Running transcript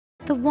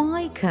The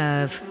Y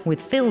Curve with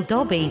Phil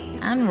Dobby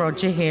and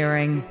Roger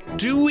Hearing.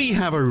 Do we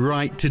have a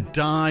right to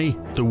die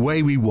the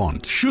way we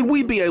want? Should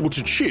we be able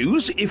to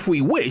choose, if we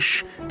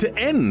wish, to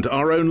end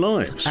our own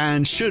lives?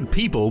 And should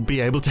people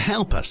be able to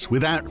help us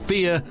without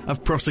fear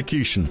of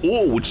prosecution?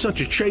 Or would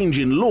such a change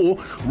in law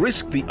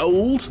risk the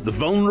old, the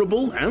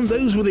vulnerable, and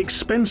those with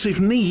expensive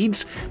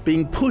needs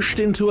being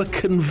pushed into a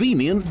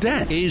convenient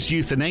death? Is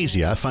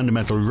euthanasia a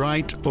fundamental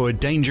right or a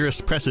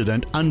dangerous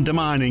precedent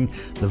undermining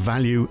the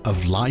value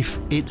of life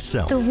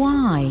itself? The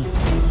Y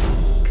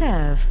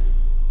Curve.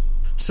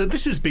 So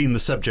this has been the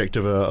subject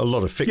of a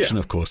lot of fiction,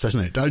 of course,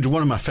 hasn't it?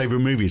 One of my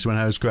favourite movies when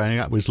I was growing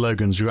up was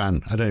Logan's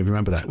Run. I don't even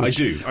remember that. I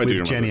do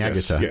with Jenny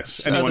Agutter.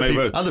 Yes.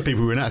 Other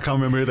people were in it. I can't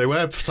remember who they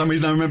were. For some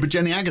reason, I remember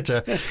Jenny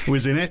Agutter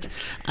was in it.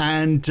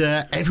 And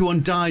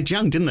everyone died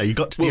young, didn't they? You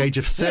got to the age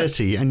of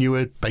 30 and you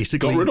were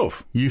basically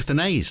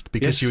euthanized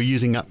because you were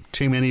using up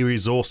too many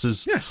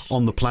resources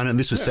on the planet. And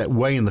this was set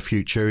way in the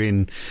future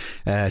in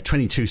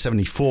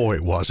 2274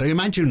 it was. So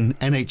imagine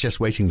NHS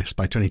waiting list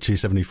by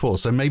 2274.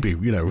 So maybe,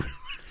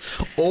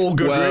 all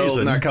good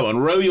reason. Now, come on,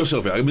 row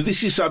yourself out. I mean,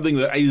 this is something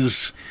that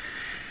is,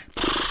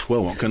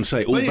 well, what can I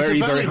say? All well, very,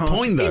 it's a valid very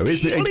point, though,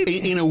 isn't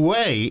it? In a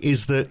way,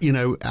 is that,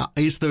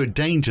 is there a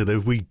danger that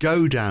if we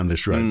go down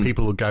this road,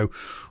 people will go,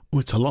 oh,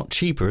 it's a lot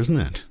cheaper, isn't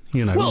it?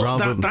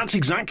 That's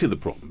exactly the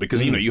problem,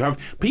 because, you have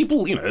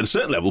people, at a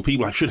certain level,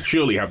 people should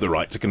surely have the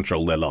right to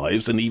control their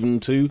lives and even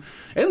to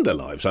end their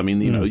lives. I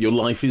mean, your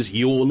life is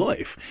your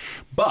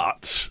life.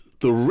 But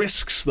the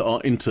risks that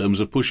are in terms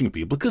of pushing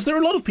people, because there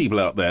are a lot of people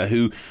out there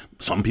who,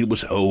 some people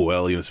say, oh,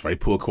 well, it's very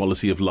poor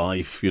quality of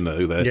life,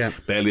 they're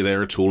barely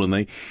there at all, and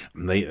they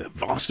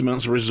vast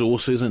amounts of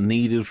resources are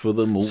needed for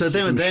them. So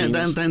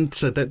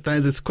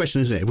this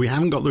question, isn't it? If we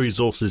haven't got the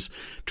resources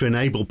to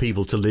enable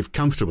people to live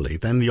comfortably,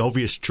 then the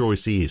obvious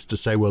choice is to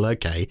say, well,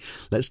 okay,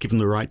 let's give them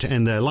the right to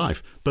end their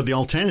life. But the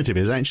alternative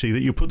is actually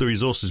that you put the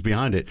resources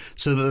behind it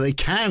so that they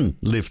can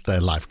live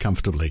their life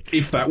comfortably.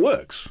 If that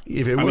works.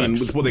 If it works. I mean,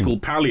 with what they call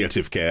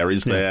palliative care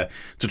is there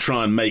to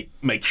try and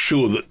make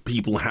sure that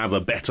people have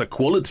a better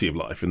quality of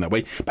life in that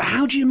way. But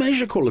how do you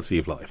measure quality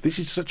of life? This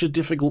is such a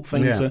difficult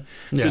thing to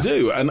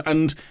do.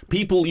 And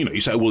people, you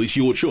say, well, it's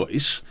your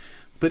choice.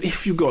 But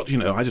if you've got,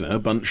 a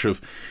bunch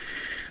of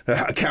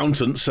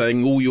accountants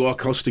saying, oh, you are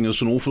costing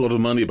us an awful lot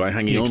of money by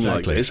hanging on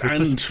like this.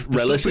 It's the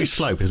slippery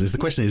slope, isn't it? The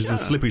question is the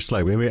slippery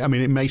slope. I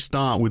mean, it may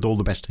start with all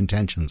the best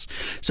intentions.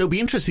 So it'll be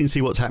interesting to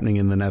see what's happening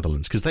in the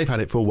Netherlands, because they've had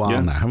it for a while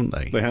now, haven't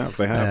they? They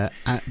have.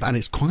 And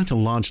it's quite a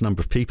large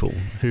number of people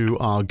who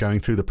are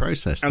going through the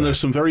process. And there's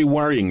some very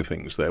worrying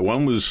things there.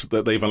 One was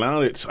that they've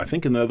allowed it, I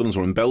think in the Netherlands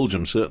or in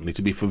Belgium certainly,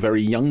 to be for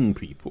very young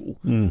people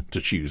to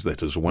choose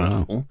that as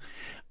well. Wow.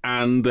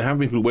 And there have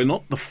been people where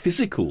not the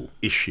physical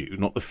issue,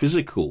 not the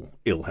physical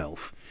ill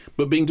health,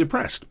 but being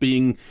depressed,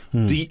 being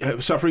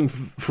suffering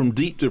from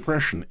deep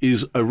depression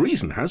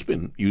has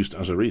been used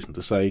as a reason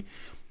to say,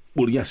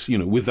 well, yes,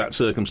 with that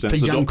circumstance, for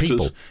the young doctors,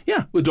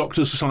 people. the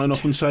doctors sign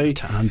off and say,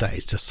 and that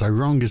is just so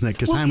wrong, isn't it?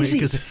 Because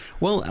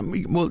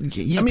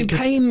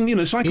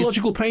pain,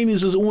 psychological pain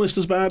is almost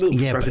as bad as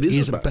it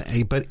is.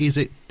 But is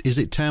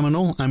it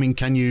terminal? I mean,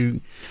 can you?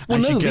 Well,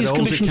 no, these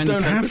older, conditions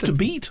don't have to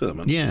be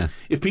terminal. Yeah.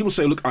 If people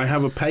say, look, I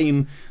have a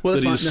pain,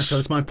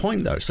 that's my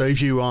point, though. So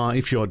if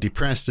you're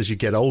depressed as you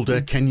get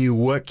older, can you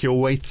work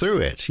your way through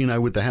it?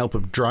 With the help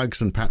of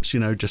drugs and perhaps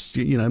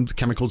the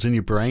chemicals in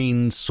your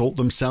brain sort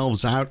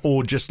themselves out,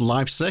 or just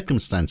life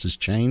circumstances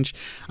change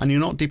and you're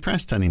not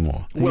depressed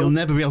anymore. And you'll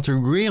never be able to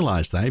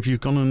realise that if you've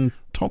gone and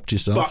topped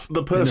yourself. But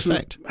the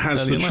person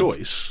has the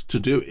choice to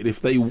do it. If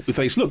they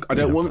say, look, I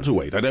don't want to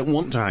wait, I don't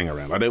want to hang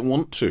around, I don't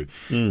want to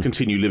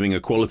continue living a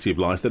quality of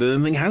life that I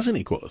don't think has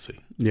any quality.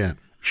 Yeah.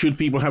 Should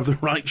people have the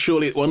right,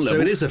 surely, at one level?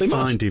 So it is a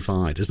fine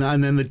divide, isn't it?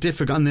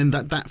 And then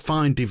that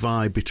fine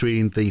divide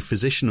between the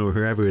physician or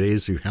whoever it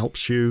is who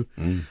helps you,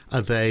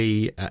 are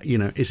they,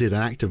 is it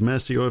an act of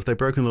mercy or have they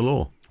broken the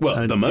law? Well,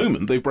 at the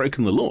moment, they've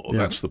broken the law.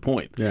 That's the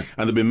point. Yeah. And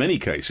there have been many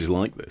cases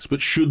like this. But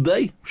should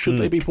they? Should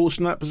they be forced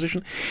in that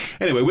position?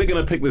 Anyway, we're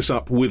going to pick this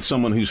up with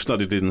someone who's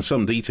studied it in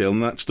some detail,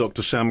 and that's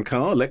Dr. Sam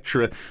Carr,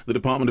 lecturer at the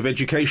Department of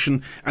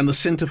Education and the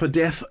Centre for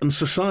Death and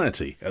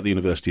Society at the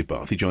University of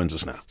Bath. He joins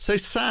us now. So,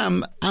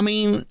 Sam, I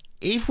mean,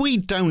 if we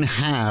don't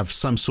have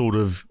some sort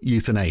of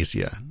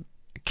euthanasia,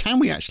 can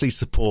we actually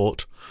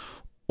support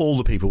all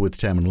the people with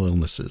terminal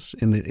illnesses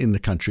in the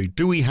country?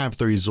 Do we have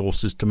the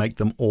resources to make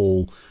them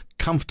all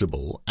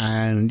comfortable?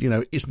 And,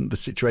 isn't the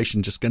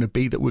situation just going to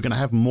be that we're going to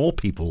have more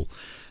people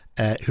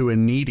who are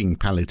needing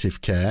palliative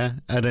care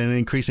at an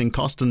increasing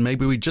cost, and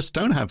maybe we just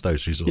don't have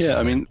those resources? Yeah,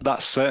 I mean,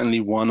 that's certainly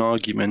one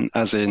argument,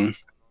 as in,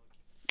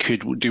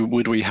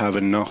 would we have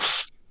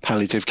enough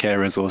palliative care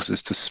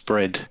resources to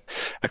spread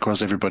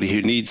across everybody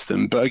who needs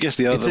them? But I guess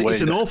the other way...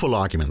 It's an awful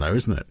argument, though,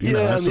 isn't it?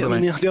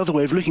 The other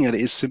way of looking at it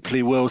is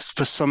simply, well,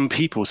 for some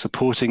people,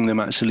 supporting them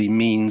actually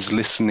means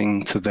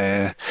listening to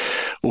their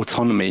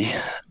autonomy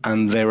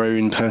and their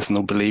own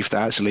personal belief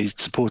that actually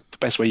the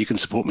best way you can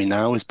support me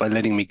now is by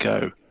letting me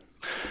go.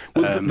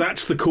 Well,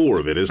 that's the core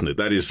of it, isn't it?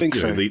 That is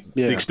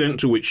the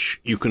extent to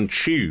which you can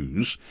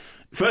choose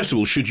first of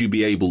all, should you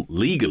be able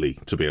legally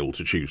to be able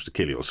to choose to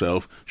kill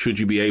yourself? Should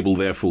you be able,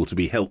 therefore, to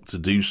be helped to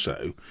do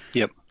so?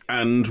 Yep.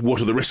 And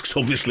what are the risks,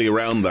 obviously,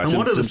 around that? And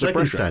what are the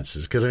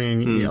circumstances? Because, I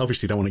mean, you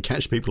obviously don't want to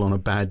catch people on a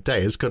bad day.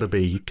 It's got to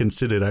be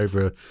considered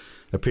over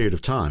a period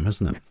of time,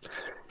 hasn't it?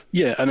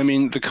 Yeah, and I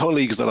mean, the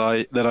colleagues that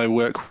I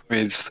work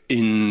with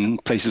in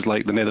places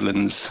like the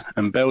Netherlands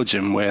and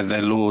Belgium, where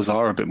their laws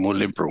are a bit more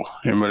liberal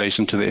in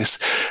relation to this,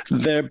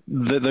 they're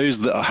those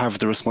that have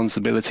the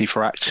responsibility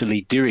for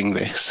actually doing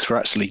this, for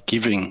actually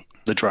giving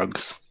the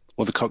drugs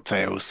or the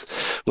cocktails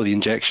or the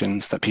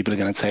injections that people are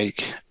going to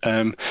take.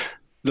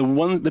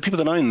 The people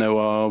that I know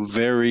are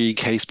very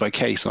case by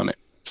case on it.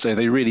 So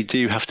they really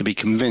do have to be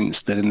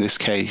convinced that in this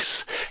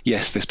case,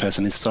 yes, this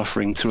person is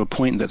suffering to a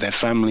point that their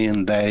family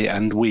and they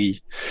and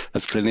we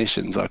as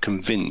clinicians are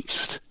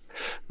convinced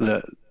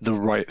that the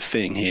right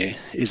thing here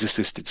is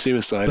assisted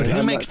suicide. But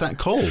who makes that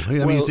call?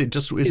 I mean, is it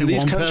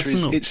one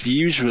person? Or? It's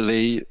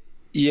usually,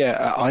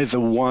 either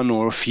one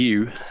or a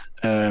few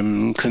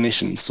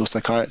clinicians or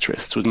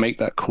psychiatrists would make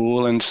that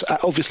call, and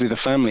obviously the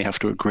family have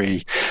to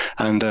agree,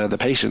 and the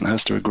patient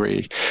has to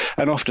agree,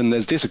 and often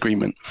there's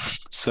disagreement.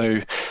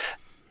 So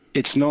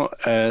it's not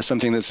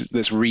something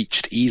that's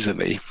reached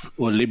easily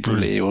or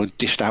liberally or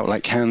dished out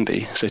like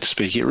candy, so to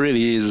speak. It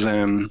really is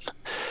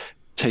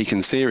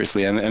taken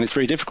seriously, and it's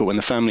very difficult when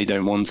the family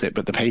don't want it,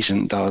 but the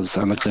patient does,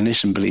 and the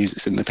clinician believes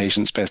it's in the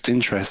patient's best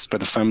interest, but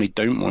the family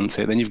don't want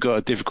it. Then you've got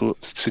a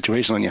difficult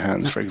situation on your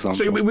hands, for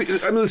example. So I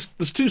mean, there's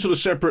two sort of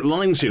separate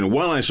lines here.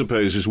 One, I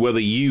suppose, is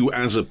whether you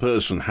as a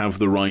person have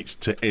the right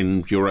to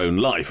end your own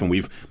life, and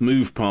we've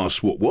moved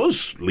past what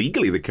was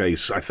legally the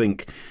case, I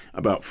think,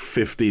 about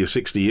 50 or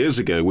 60 years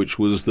ago, which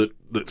was that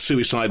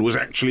suicide was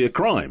actually a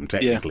crime,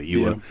 technically.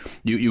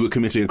 You were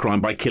committing a crime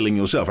by killing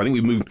yourself. I think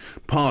we've moved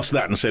past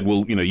that and said,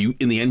 well, you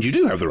in the end, you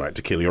do have the right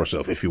to kill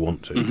yourself if you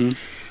want to. Mm-hmm.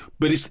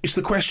 But it's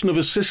the question of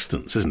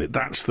assistance, isn't it?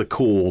 That's the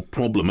core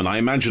problem. And I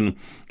imagine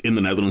in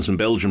the Netherlands and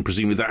Belgium,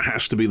 presumably that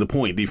has to be the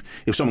point.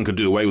 If someone could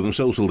do away with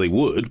themselves, well, they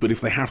would. But if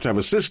they have to have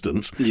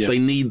assistance, they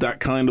need that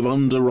kind of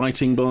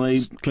underwriting by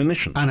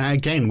clinicians. And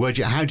again,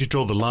 how do you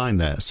draw the line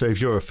there? So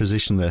if you're a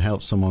physician that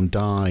helps someone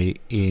die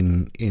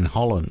in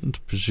Holland,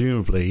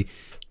 presumably,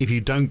 if you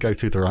don't go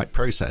through the right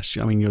process,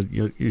 I mean,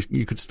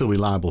 you could still be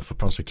liable for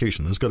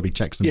prosecution. There's got to be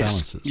checks and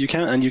balances. You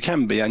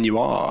can be, and you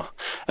are.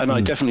 And I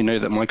definitely know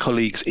that my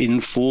colleagues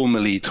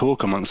informally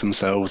talk amongst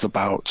themselves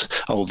about,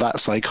 that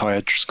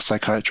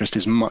psychiatrist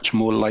is much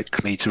more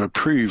likely to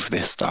approve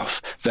this stuff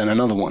than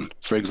another one,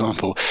 for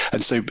example.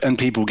 And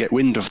people get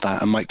wind of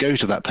that and might go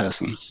to that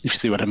person, if you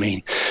see what I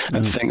mean,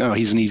 and think,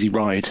 he's an easy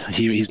ride.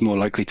 He's more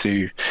likely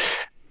to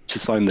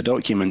sign the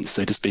documents,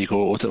 so to speak,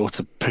 or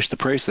to push the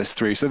process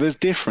through. So there's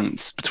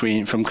difference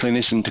from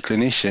clinician to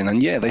clinician,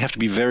 and they have to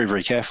be very,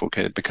 very careful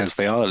because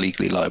they are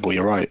legally liable.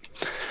 You're right.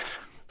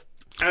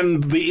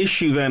 And the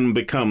issue then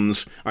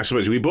becomes, I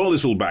suppose, we boil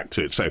this all back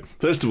to it. So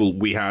first of all,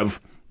 we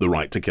have the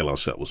right to kill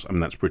ourselves. I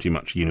mean, that's pretty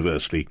much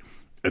universally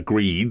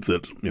agreed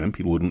that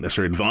people wouldn't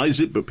necessarily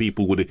advise it, but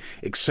people would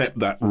accept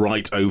that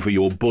right over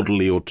your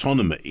bodily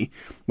autonomy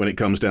when it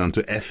comes down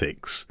to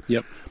ethics.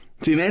 Yep.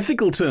 So in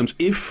ethical terms,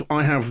 if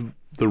I have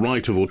the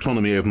right of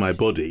autonomy over my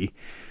body,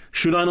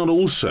 should I not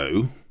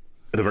also,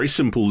 at a very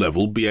simple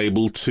level, be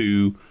able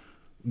to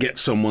get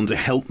someone to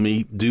help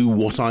me do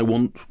what I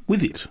want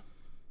with it?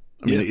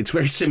 I mean, it's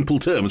very simple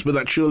terms, but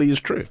that surely is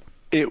true.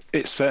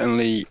 It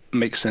certainly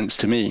makes sense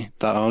to me,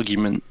 that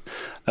argument.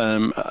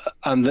 But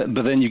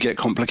then you get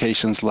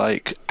complications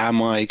like,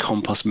 am I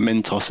compos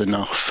mentis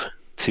enough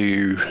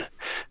to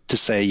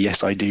say,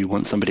 yes, I do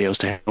want somebody else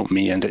to help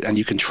me, and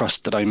you can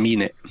trust that I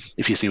mean it,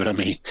 if you see what I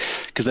mean.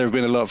 Because there have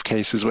been a lot of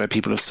cases where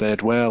people have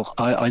said, well,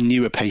 I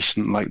knew a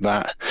patient like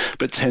that,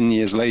 but 10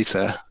 years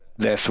later,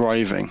 they're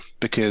thriving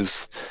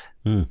because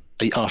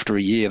after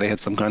a year they had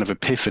some kind of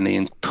epiphany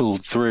and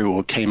pulled through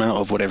or came out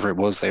of whatever it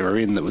was they were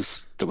in that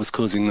was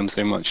causing them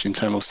so much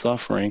internal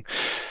suffering.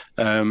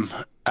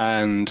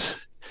 And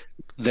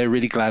they're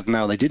really glad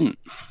now they didn't.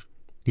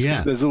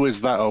 Yeah, there's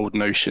always that old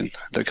notion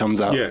that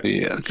comes out. How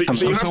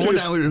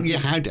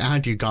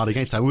do you guard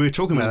against that? We were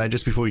talking about that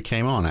just before you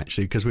came on,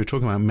 actually, because we were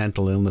talking about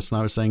mental illness, and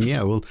I was saying,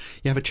 you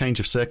have a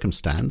change of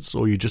circumstance,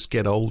 or you just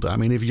get older. I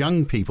mean, if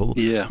young people,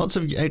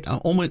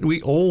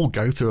 we all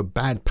go through a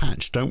bad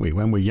patch, don't we,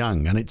 when we're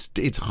young, and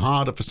it's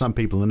harder for some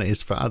people than it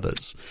is for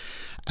others.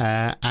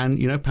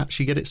 And perhaps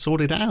you get it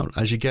sorted out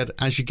as you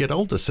get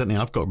older. Certainly,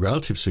 I've got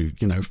relatives who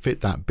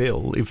fit that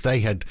bill. If they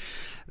had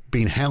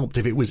been helped,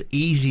 if it was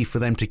easy for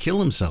them to kill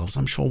themselves,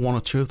 I'm sure one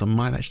or two of them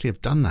might actually have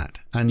done that.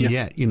 And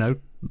yet,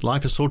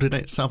 life has sorted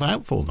itself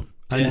out for them.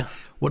 And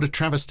what a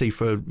travesty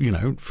for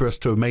us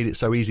to have made it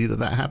so easy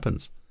that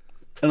happens.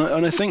 And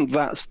I think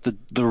that's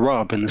the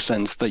rub, in the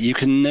sense that you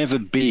can never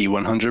be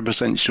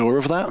 100% sure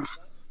of that.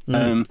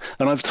 And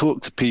I've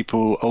talked to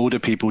people, older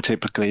people,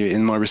 typically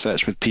in my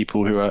research with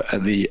people who are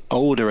at the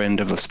older end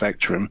of the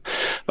spectrum.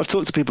 I've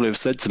talked to people who have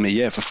said to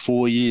me, for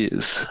 4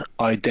 years,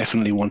 I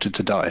definitely wanted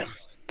to die.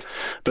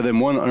 But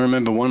then I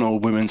remember one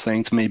old woman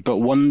saying to me, but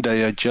one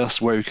day I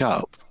just woke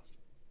up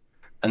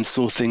and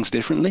saw things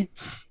differently.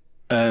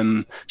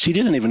 She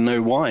didn't even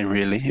know why,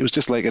 really. It was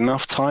just like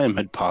enough time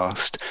had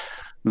passed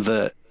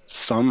that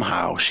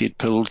somehow she'd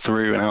pulled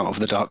through and out of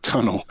the dark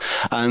tunnel.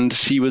 And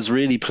she was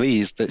really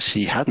pleased that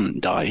she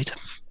hadn't died.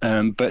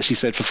 But she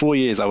said, for 4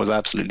 years, I was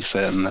absolutely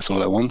certain that's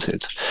all I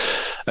wanted.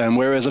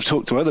 Whereas I've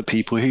talked to other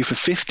people who for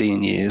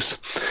 15 years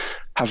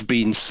have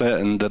been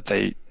certain that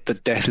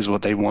death is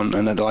what they want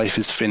and that life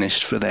is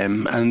finished for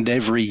them. And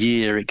every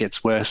year it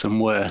gets worse and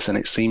worse. And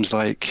it seems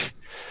like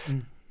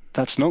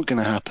that's not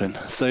going to happen.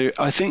 So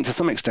I think to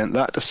some extent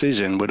that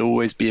decision would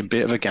always be a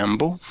bit of a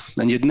gamble.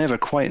 And you'd never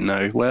quite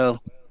know,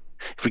 well,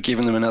 if we'd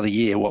given them another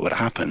year, what would have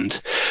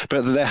happened?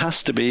 But there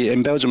has to be,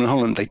 in Belgium and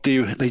Holland, they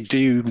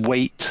do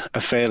wait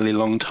a fairly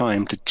long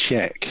time to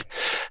check.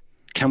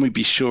 Can we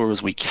be sure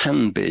as we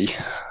can be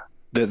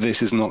that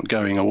this is not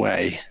going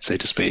away, so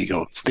to speak,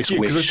 or this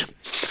wish?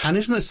 And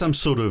isn't there some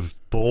sort of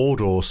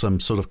board or some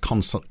sort of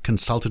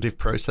consultative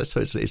process?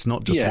 So it's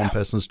not just one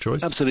person's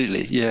choice?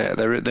 Absolutely, yeah.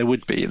 There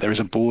would be. There is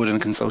a board and a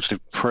consultative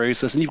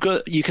process, and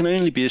you can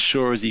only be as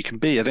sure as you can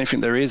be. I don't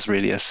think there is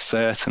really a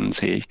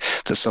certainty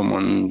that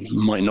someone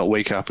might not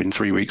wake up in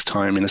 3 weeks'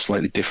 time in a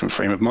slightly different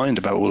frame of mind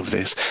about all of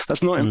this.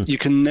 That's not. You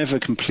can never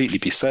completely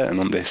be certain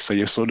on this, so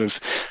you're sort of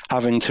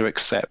having to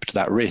accept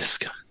that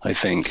risk, I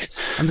think.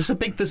 And there's a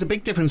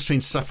big difference between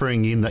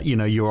suffering in that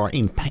you are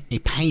in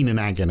pain and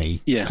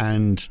agony,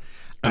 and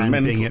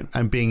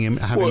having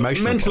emotional mental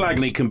problems.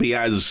 agony can be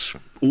as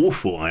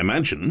awful, I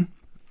imagine.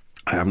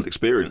 I haven't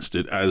experienced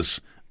it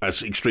as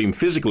extreme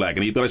physical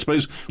agony, but I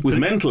suppose with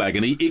mental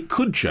agony it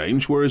could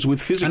change, whereas with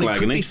physical agony, it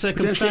could be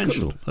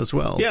circumstantial as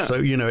well. Yeah. So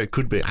it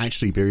could be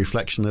actually be a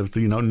reflection of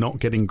not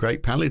getting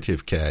great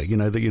palliative care.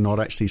 That you're not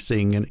actually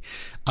seeing any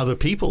other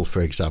people,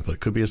 for example. It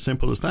could be as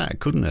simple as that,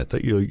 couldn't it?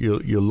 That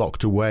you're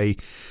locked away.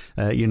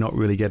 You're not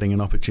really getting an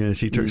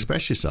opportunity to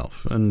express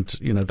yourself, and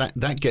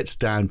that gets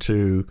down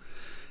to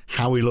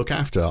how we look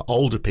after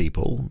older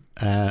people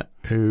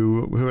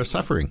who are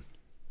suffering.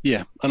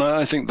 Yeah, and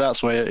I think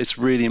that's where it's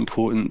really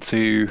important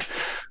to,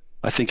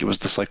 I think it was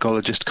the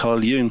psychologist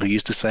Carl Jung who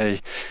used to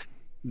say,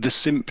 the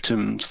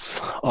symptoms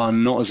are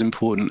not as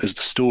important as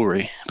the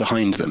story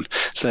behind them.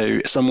 So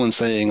someone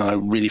saying, I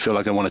really feel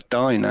like I want to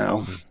die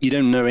now, you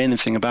don't know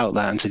anything about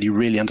that until you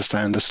really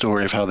understand the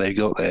story of how they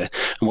got there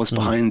and what's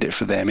behind it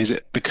for them. Is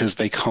it because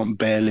they can't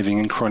bear living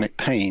in chronic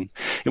pain?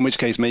 In which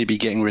case, maybe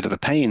getting rid of the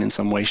pain in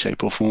some way,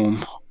 shape or form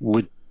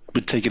would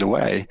take it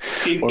away.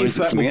 If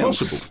that were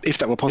possible. If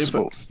that were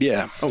possible,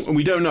 yeah. Oh,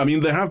 we don't know. I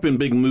mean, there have been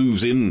big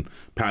moves in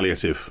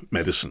palliative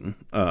medicine.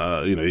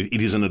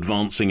 It is an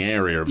advancing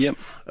area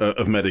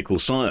of medical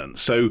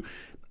science. So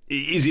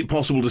is it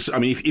possible to... I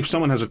mean, if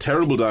someone has a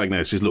terrible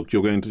diagnosis, look,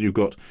 you've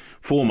got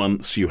 4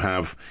 months, you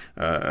have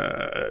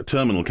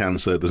terminal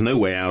cancer, there's no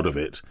way out of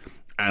it,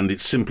 and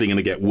it's simply going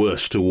to get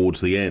worse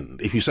towards the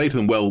end. If you say to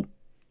them, well,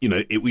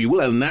 we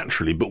will end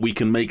naturally, but we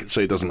can make it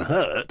so it doesn't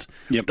hurt,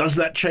 does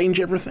that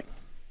change everything?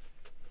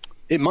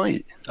 It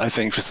might. I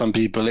think for some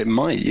people it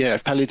might. Yeah,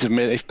 if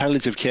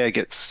palliative care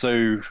gets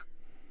so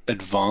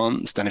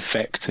advanced and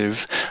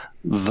effective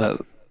that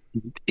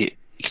it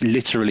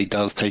literally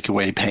does take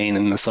away pain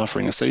and the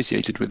suffering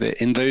associated with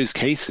it, in those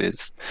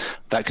cases,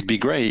 that could be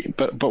great.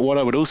 But what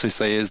I would also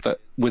say is that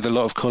with a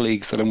lot of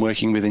colleagues that I'm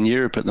working with in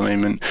Europe at the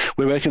moment,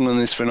 we're working on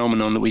this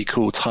phenomenon that we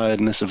call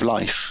tiredness of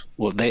life.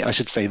 Well,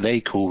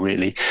 they call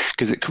really,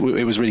 because it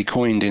was really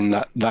coined in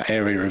that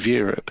area of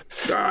Europe.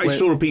 I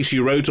saw a piece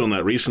you wrote on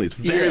that recently. It's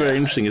very, very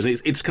interesting.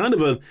 It's kind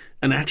of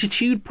an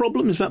attitude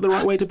problem. Is that the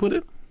right way to put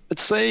it? I'd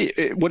say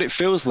what it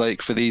feels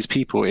like for these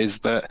people is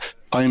that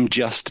I'm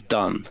just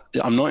done.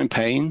 I'm not in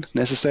pain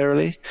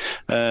necessarily.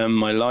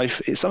 My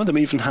life, some of them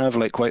even have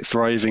like quite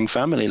thriving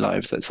family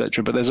lives,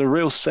 etc. But there's a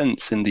real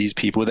sense in these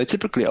people, they're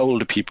typically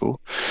older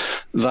people,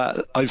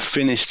 that I've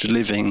finished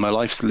living. My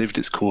life's lived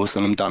its course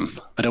and I'm done.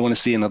 I don't want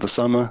to see another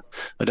summer.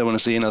 I don't want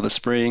to see another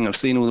spring. I've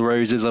seen all the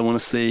roses I want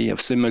to see. I've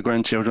seen my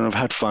grandchildren. I've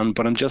had fun,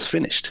 but I'm just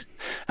finished.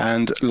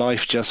 And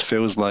life just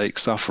feels like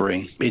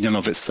suffering in and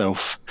of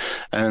itself.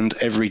 And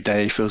every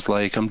day feels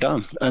like I'm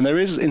done. And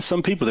in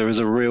some people, there is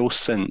a real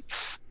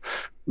sense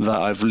that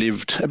I've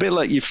lived a bit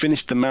like you've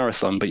finished the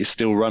marathon, but you're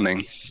still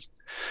running.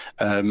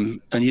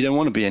 And you don't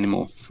want to be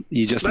anymore.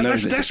 You just know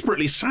that's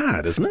desperately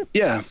sad, isn't it?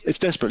 Yeah, it's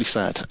desperately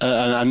sad.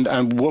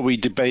 And what we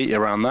debate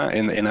around that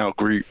in our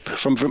group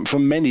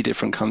from many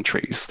different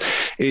countries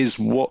is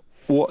what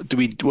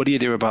do you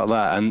do about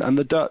that? And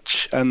the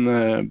Dutch and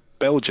the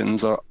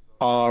Belgians are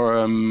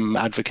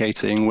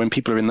advocating when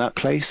people are in that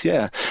place.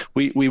 Yeah,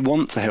 we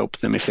want to help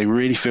them if they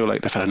really feel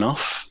like they've had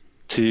enough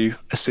to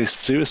assist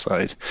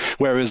suicide.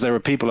 Whereas there are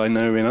people I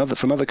know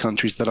from other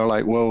countries that are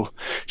like, well,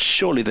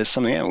 surely there's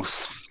something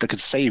else that could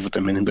save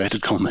them, in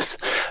inverted commas.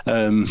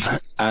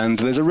 And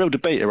there's a real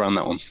debate around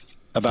that one.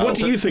 What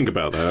do you think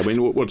about that? I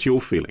mean, what's your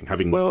feeling,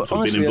 having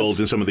honestly, been involved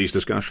in some of these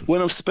discussions?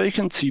 When I've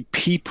spoken to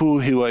people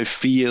who I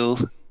feel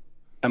who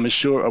I'm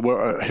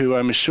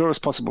as sure as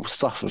possible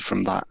suffer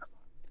from that,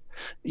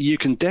 you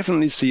can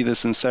definitely see the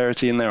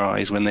sincerity in their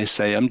eyes when they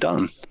say, I'm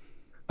done.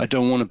 I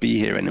don't want to be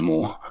here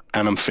anymore,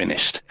 and I'm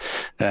finished.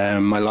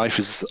 My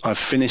life I've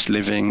finished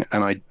living,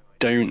 and I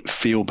don't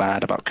feel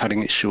bad about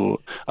cutting it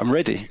short. I'm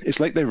ready. It's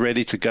like they're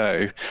ready to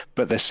go,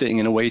 but they're sitting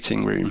in a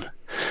waiting room.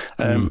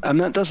 And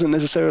that doesn't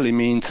necessarily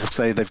mean to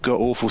say they've got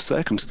awful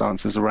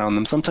circumstances around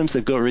them. Sometimes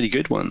they've got really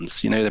good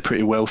ones. They're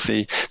pretty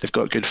wealthy. They've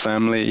got a good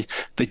family.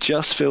 They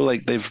just feel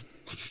like they've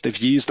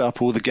used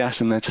up all the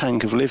gas in their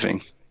tank of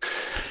living.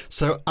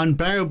 So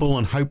unbearable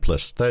and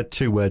hopeless, they're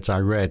two words I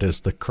read as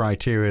the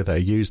criteria they're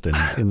used in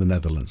the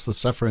Netherlands. The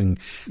suffering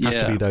has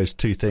to be those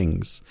two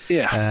things.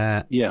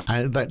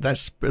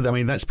 That's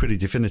pretty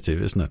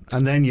definitive, isn't it?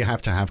 And then you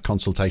have to have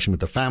consultation with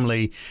the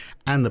family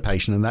and the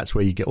patient, and that's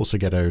where you also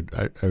get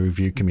a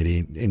review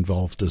committee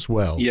involved as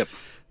well. Yep.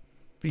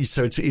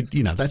 So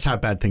that's how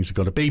bad things have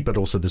got to be, but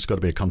also there's got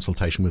to be a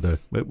consultation with a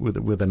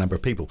number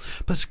of people.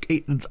 But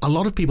a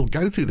lot of people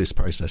go through this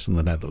process in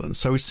the Netherlands.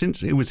 So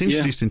since it was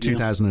introduced in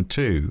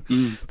 2002,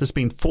 there's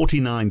been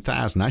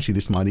 49,000. Actually,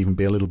 this might even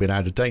be a little bit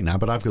out of date now,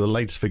 but I've got the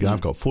latest figure. I've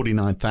got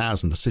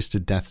 49,000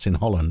 assisted deaths in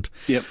Holland.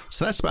 Yep.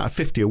 So that's about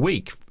 50 a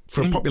week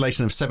for a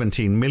population of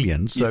 17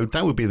 million. So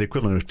that would be the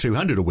equivalent of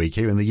 200 a week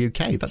here in the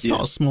UK. That's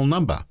not a small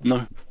number.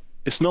 No.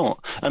 It's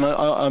not. And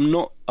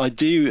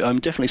I'm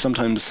definitely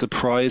sometimes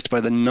surprised by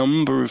the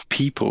number of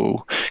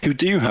people who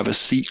do have a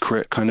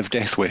secret kind of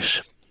death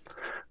wish.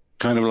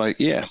 Kind of like,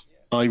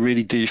 I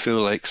really do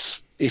feel like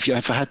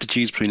if I had to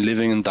choose between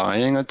living and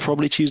dying, I'd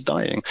probably choose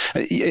dying.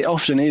 It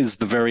often is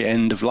the very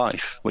end of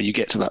life where you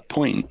get to that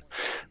point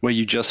where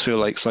you just feel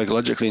like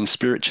psychologically and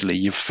spiritually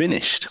you've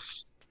finished.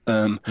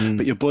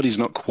 But your body's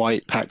not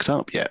quite packed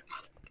up yet.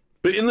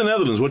 But in the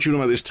Netherlands, what you're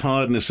talking about, this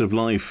tiredness of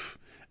life,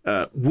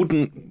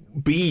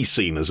 wouldn't be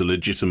seen as a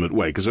legitimate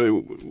way, because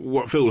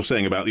what Phil was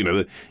saying about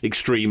the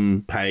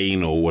extreme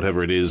pain or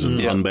whatever it is, and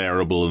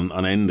unbearable and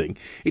unending,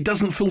 it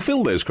doesn't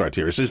fulfil those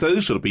criteria. So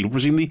those sort of people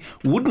presumably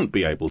wouldn't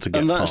be able to get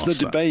past that. And that's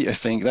the debate. I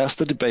think that's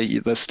the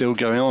debate that's still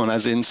going on.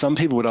 As in, some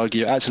people would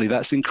argue actually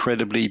that's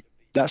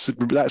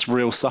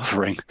real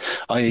suffering,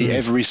 i.e.,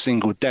 every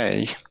single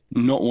day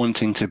not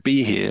wanting to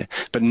be here,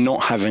 but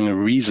not having a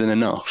reason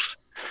enough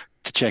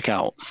to check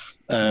out.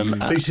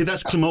 But you see,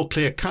 that's more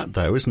clear cut,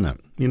 though, isn't it?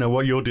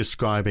 What you're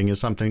describing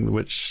is something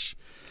which,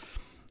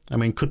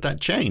 could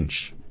that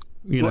change?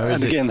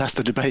 And again, that's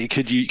the debate.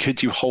 Could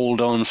you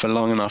hold on for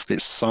long enough that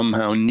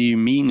somehow new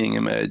meaning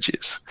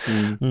emerges?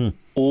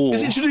 Or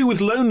is it to do with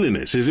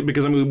loneliness? Is it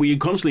because we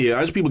constantly,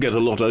 as people get a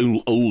lot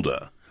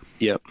older,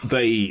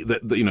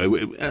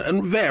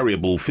 and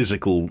variable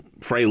physical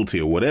frailty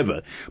or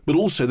whatever, but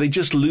also they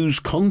just lose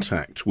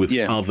contact with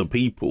other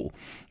people.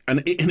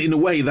 And in a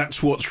way,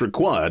 that's what's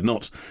required,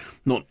 not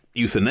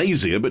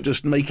euthanasia, but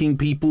just making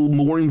people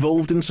more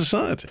involved in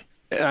society.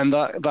 And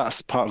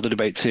that's part of the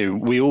debate too.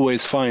 We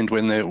always find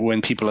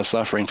when people are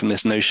suffering from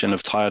this notion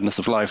of tiredness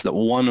of life, that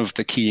one of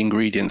the key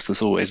ingredients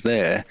that's always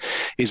there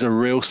is a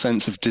real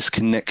sense of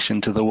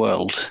disconnection to the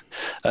world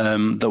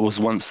that was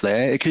once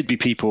there. It could be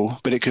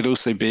people, but it could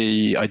also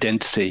be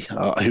identity,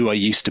 who I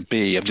used to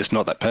be. I'm just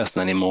not that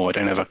person anymore. I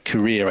don't have a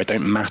career. I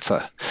don't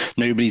matter.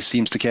 Nobody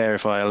seems to care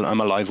if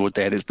I'm alive or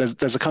dead.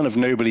 There's a kind of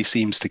nobody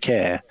seems to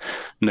care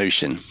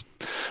notion.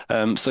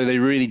 So they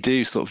really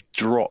do sort of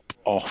drop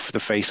off the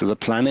face of the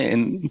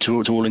planet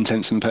to all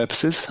intents and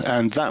purposes,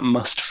 and that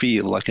must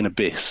feel like an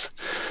abyss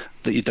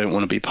that you don't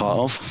want to be part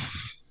of.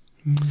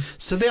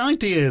 So the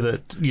idea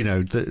that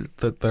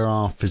that there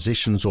are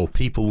physicians or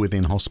people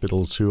within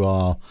hospitals who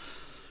are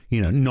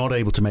not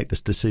able to make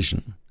this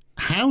decision,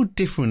 how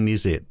different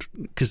is it?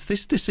 Because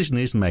this decision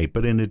is made,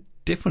 but in a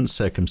different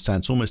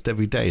circumstance almost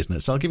every day, isn't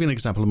it? So I'll give you an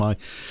example. My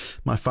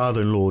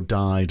father-in-law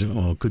died,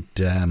 I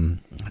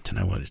don't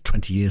know what, it's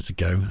 20 years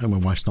ago, and my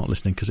wife's not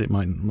listening because it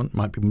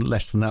might be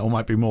less than that or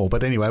might be more,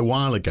 but anyway, a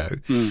while ago.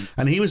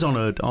 And he was on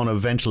a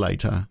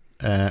ventilator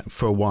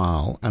for a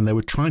while, and they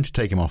were trying to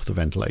take him off the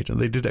ventilator.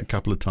 They did it a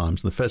couple of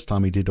times. And the first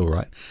time he did all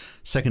right.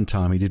 Second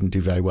time he didn't do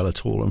very well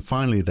at all. And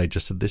finally they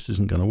just said, this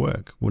isn't going to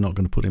work. We're not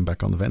going to put him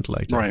back on the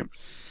ventilator. Right.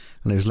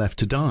 And he was left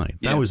to die.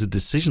 That was a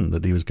decision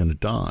that he was going to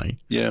die.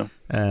 Yeah.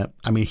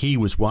 He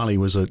was, while he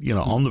was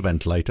on the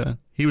ventilator,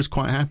 he was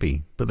quite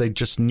happy, but they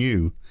just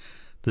knew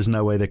there's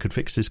no way they could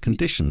fix his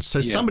condition.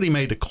 So somebody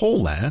made a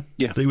call there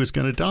that he was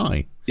going to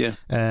die. Yeah.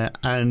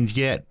 And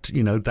yet,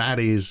 that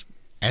is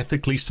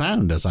ethically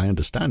sound, as I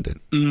understand it.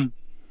 Mm.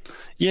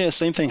 Yeah,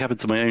 same thing happened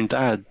to my own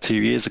dad 2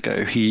 years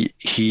ago.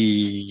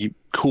 He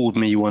called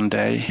me one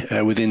day.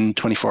 Within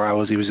 24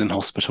 hours, he was in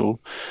hospital,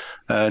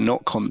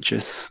 not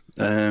conscious.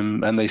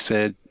 And they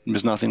said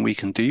there's nothing we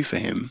can do for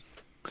him.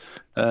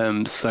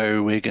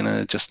 So we're going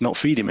to just not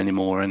feed him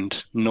anymore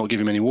and not give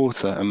him any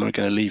water. And we're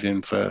going to leave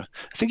him for,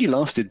 I think he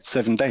lasted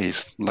 7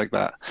 days like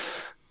that,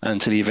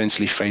 until he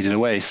eventually faded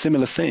away.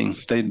 Similar thing.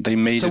 They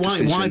made a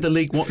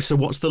decision. So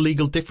what's the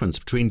legal difference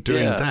between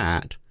doing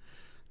that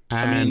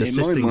and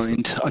assisting? In my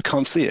mind, I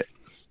can't see it.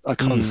 I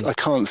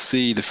can't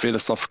see the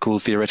philosophical,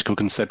 theoretical,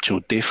 conceptual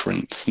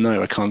difference.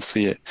 No, I can't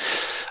see it.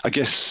 I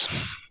guess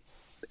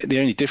the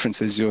only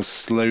difference is you're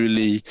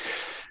slowly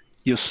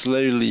you're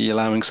slowly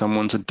allowing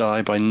someone to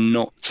die by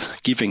not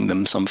giving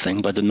them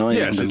something, by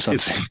denying them something.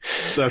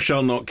 It's, thou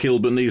shalt not kill,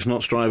 but needs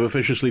not strive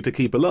officiously to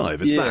keep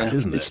alive. It's that,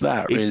 isn't it? It's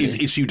that, really.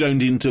 It's you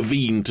don't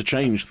intervene to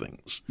change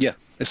things. Yeah,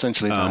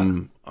 essentially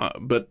that.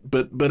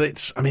 But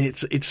it's, I mean,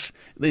 it's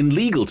in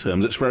legal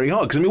terms, it's very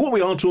hard. Because, I mean, what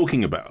we are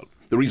talking about,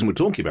 the reason we're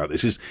talking about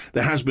this is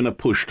there has been a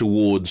push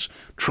towards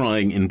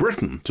trying in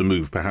Britain to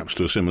move perhaps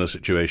to a similar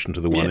situation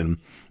to the one in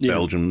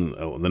Belgium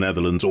or the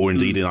Netherlands, or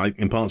indeed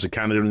in parts of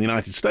Canada and the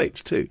United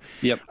States too.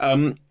 Yep.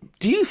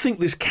 Do you think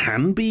this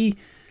can be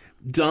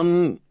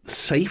done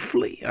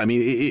safely? I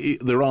mean,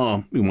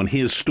 one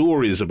hears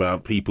stories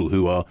about people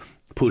who are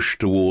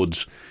pushed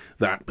towards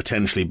that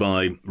potentially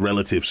by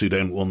relatives who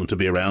don't want them to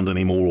be around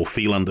anymore or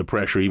feel under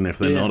pressure, even if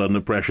they're not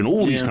under pressure, and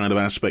all these kind of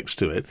aspects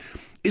to it.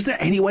 Is there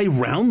any way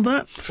round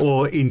that?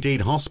 Or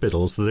indeed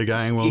hospitals that are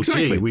going, well,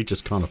 gee, we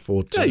just can't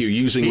afford to. Yeah, you're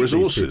using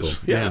resources.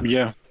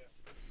 Yeah.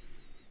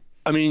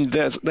 I mean,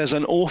 there's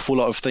an awful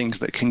lot of things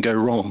that can go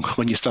wrong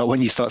when you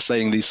start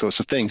saying these sorts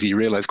of things. You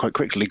realise quite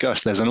quickly,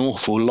 gosh, there's an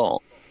awful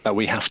lot that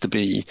we have to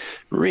be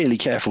really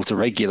careful to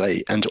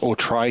regulate or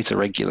try to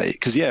regulate.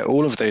 Because,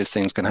 all of those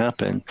things can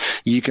happen.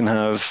 You can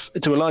have,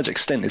 to a large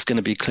extent, it's going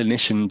to be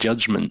clinician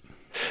judgment.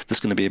 There's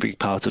going to be a big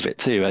part of it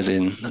too, as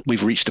in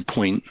we've reached a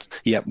point,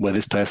 where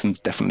this person's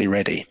definitely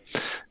ready,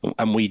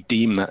 and we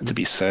deem that to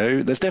be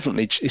so. It's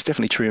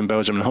definitely true in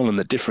Belgium and Holland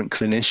that different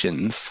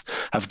clinicians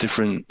have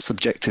different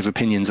subjective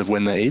opinions of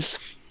when that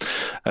is.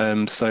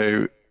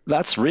 So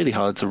that's really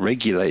hard to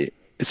regulate.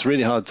 It's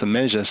really hard to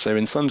measure. So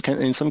in some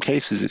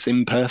cases, it's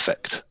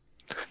imperfect,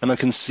 and I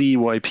can see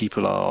why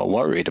people are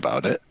worried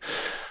about it.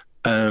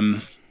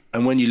 And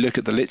when you look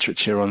at the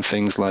literature on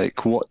things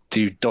like what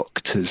do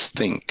doctors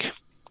think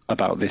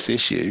about this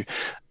issue,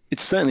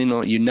 it's certainly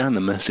not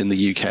unanimous in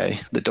the UK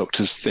that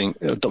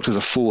doctors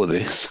are for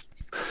this.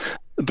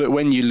 But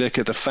when you look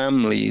at the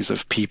families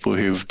of people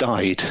who've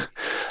died,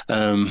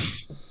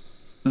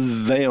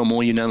 they are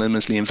more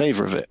unanimously in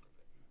favour of it.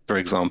 For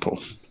example,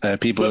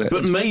 people,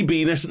 but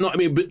maybe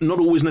not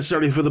always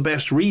necessarily for the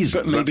best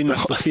reasons. But maybe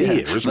that's not. The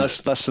fear, isn't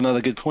it? That's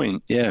another good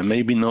point. Yeah,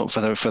 maybe not for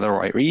the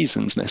right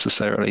reasons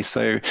necessarily.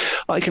 So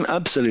I can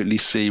absolutely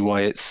see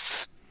why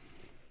it's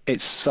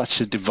such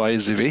a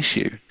divisive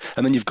issue.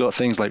 And then you've got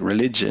things like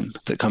religion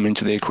that come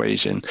into the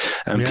equation,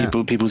 and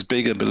people's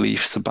bigger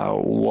beliefs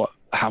about what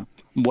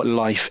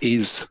life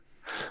is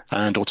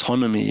and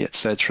autonomy,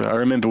 etc. I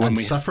remember when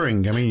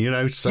suffering. I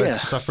mean,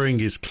 suffering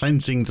is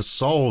cleansing the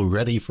soul,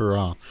 ready for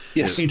our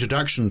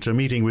introduction to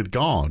meeting with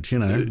God.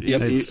 Join me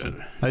every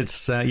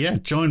Sunday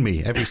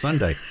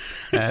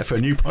for a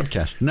new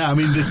podcast. No, I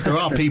mean, there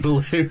are people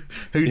who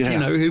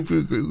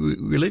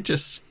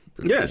religious.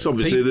 Yes,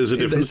 obviously there's a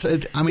difference.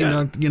 I mean,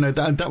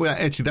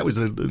 that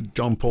was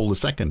John Paul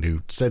II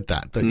who said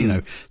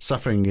that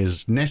suffering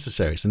is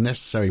necessary. It's a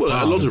necessary part.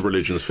 Well, a lot of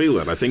religions feel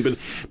that, I think.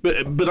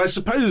 But I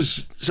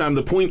suppose, Sam,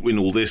 the point in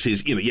all this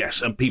is,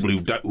 yes, and people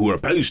who are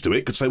opposed to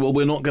it could say, well,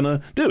 we're not going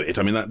to do it.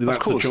 I mean,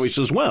 that's a choice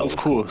as well. Of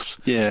course,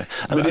 yeah.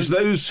 But it's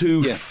those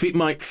who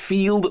might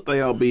feel that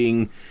they are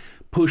being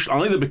pushed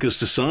either because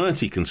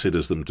society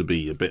considers them to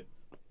be a bit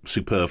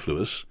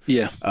superfluous.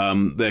 Yeah.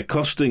 They're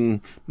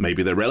costing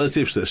maybe their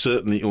relatives, they're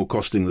certainly, or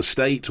costing the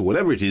state or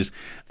whatever it is.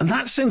 And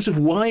that sense of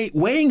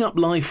weighing up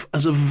life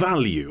as a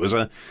value, as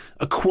a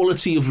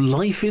quality of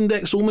life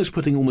index,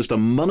 putting almost a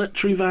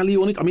monetary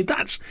value on it. I mean,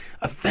 that's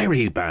a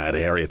very bad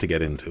area to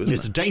get into, isn't it?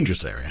 It's a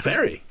dangerous area.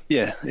 Very.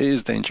 Yeah, it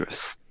is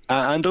dangerous.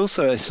 And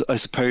also, I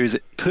suppose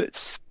it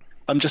puts...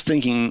 I'm just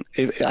thinking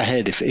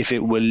ahead, if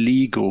it were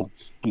legal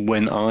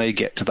when I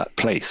get to that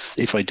place,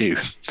 if I do,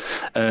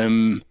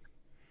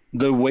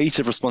 the weight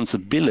of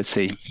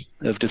responsibility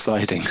of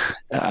deciding,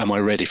 am I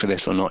ready for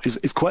this or not,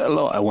 is quite a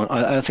lot.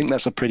 I think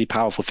that's a pretty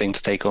powerful thing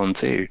to take on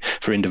too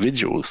for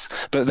individuals.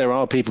 But there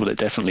are people that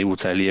definitely will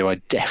tell you, I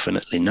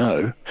definitely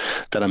know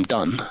that I'm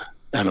done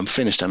and I'm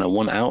finished and I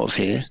want out of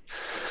here.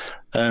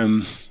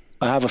 I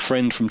have a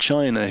friend from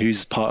China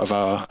who's part of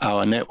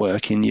our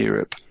network in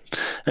Europe,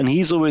 and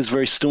he's always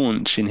very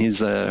staunch in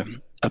his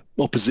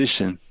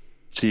opposition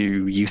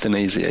to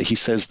euthanasia. He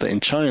says that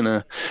in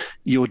China,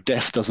 your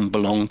death doesn't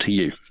belong to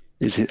you,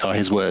 are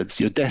his words.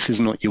 Your death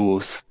is not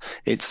yours.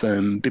 It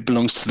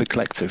belongs to the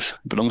collective.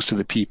 It belongs to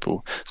the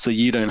people. So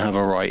you don't have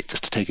a right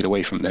just to take it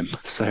away from them.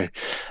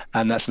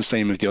 And that's the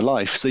same with your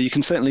life. So you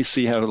can certainly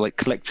see how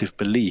collective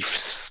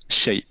beliefs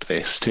shape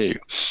this too.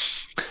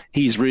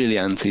 He's really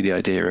anti the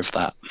idea of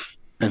that.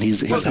 And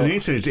that's an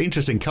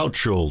interesting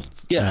cultural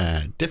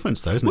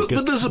difference, though, isn't it?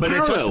 But there's a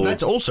parallel.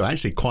 That's also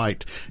actually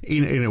quite,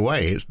 in a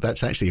way,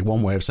 that's actually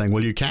one way of saying,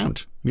 well, you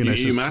count. You matter,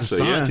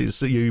 society,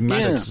 so you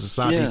matter to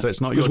society, so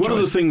it's not your choice. One of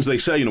the things they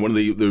say, one of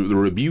the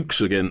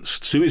rebukes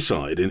against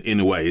suicide, in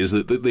a way, is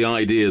that the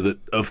idea that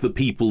of the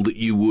people that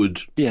you would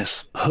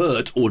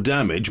hurt or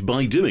damage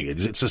by doing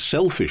it. It's a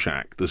selfish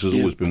act. This has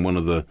always been one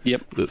of the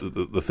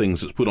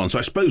things that's put on. So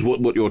I suppose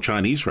what your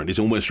Chinese friend is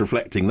almost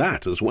reflecting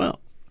that as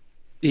well.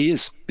 He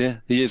is,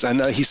 he is.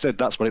 And he said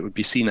that's what it would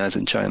be seen as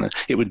in China.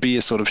 It would be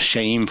a sort of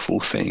shameful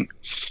thing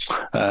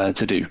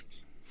to do.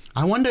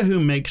 I wonder who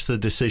makes the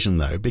decision,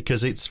 though,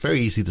 because it's very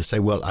easy to say,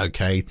 well,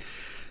 okay,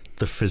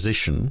 the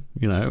physician,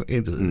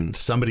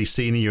 somebody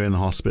seeing you in the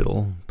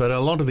hospital. But a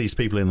lot of these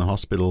people in the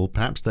hospital,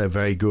 perhaps they're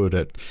very good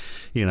at,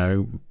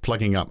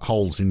 plugging up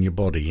holes in your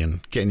body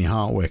and getting your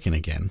heart working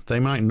again. They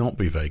might not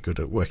be very good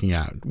at working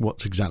out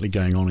what's exactly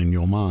going on in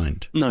your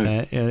mind. No.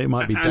 It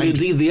might be and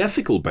indeed the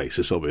ethical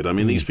basis of it. I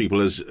mean, these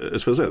people, as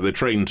far as they're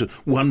trained to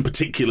one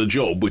particular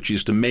job, which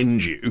is to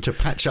mend you. To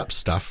patch up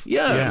stuff.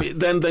 Yeah.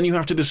 Then you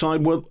have to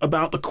decide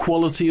about the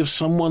quality of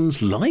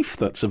someone's life.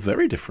 That's a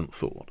very different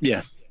thought.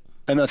 Yeah.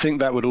 And I think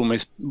that would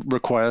almost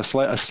require a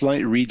slight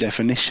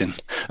redefinition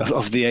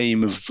of the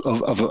aim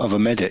of a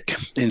medic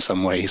in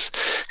some ways.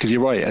 Because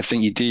you're right, I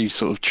think you do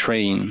sort of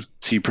train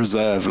to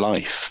preserve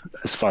life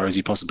as far as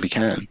you possibly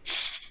can.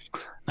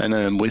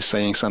 And we're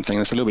saying something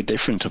that's a little bit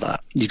different to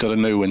that. You've got to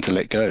know when to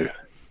let go.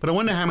 But I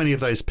wonder how many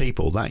of those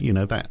people,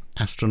 that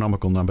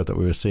astronomical number that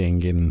we were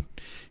seeing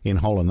in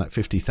Holland, that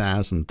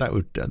 50,000, that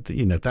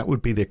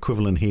would be the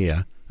equivalent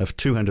here of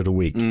 200 a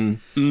week.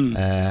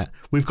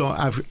 We've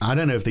got, I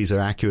don't know if these are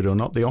accurate or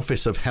not, the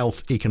Office of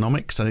Health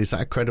Economics, and is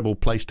that a credible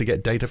place to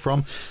get data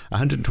from?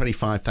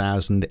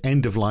 125,000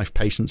 end-of-life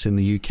patients in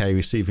the UK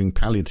receiving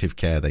palliative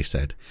care, they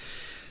said.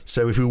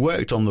 So if we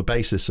worked on the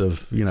basis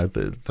of,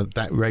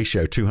 that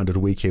ratio, 200 a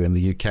week here in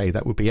the UK,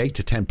 that would be 8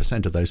 to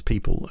 10% of those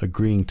people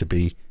agreeing to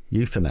be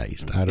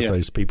euthanized out of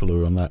those people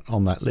who are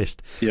on that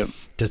list. Yep.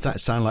 Does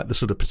that sound like the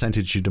sort of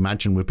percentage you'd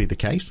imagine would be the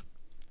case?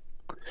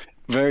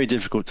 Very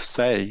difficult to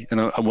say.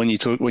 And when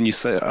you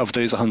say of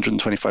those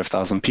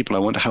 125,000 people, I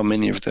wonder how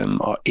many of them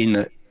are in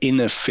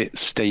a fit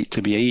state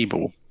to be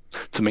able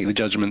to make the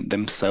judgment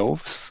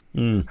themselves,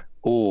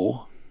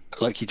 or,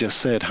 like you just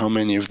said, how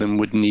many of them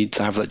would need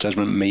to have that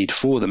judgment made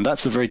for them?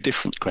 That's a very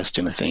different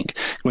question, I think.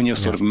 When you're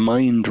sort of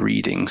mind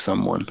reading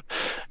someone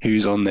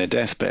who's on their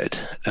deathbed,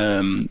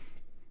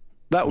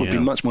 that would be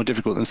much more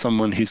difficult than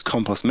someone who's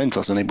compos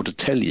mentis and able to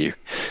tell you,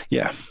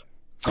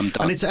 I'm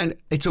done. And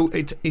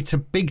it's a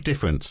big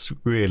difference,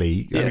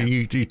 really. Yeah. I mean,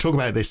 you talk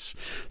about this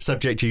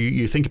subject.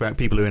 You think about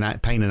people who are in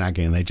pain and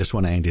agony, and they just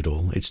want to end it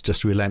all. It's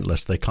just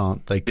relentless. They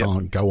can't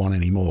go on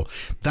anymore.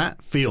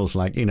 That feels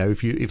like,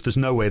 if there's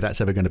no way that's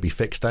ever going to be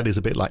fixed, that is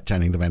a bit like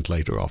turning the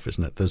ventilator off,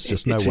 isn't it? There's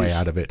just no way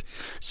out of it.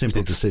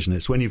 Simple decision.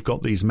 It's when you've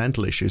got these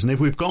mental issues, and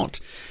if we've got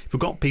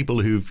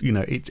people who've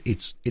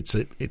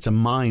it's a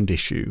mind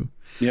issue.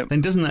 Yep.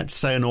 Then doesn't that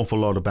say an awful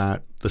lot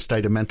about the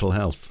state of mental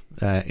health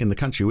in the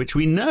country, which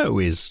we know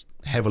is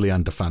heavily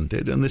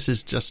underfunded, and this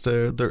is just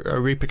a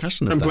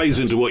repercussion of that. And plays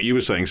into what you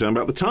were saying, Sam,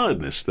 about the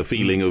tiredness, the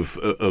feeling of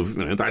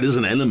that is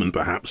an element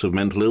perhaps of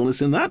mental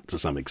illness in that to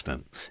some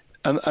extent.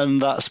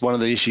 And that's one of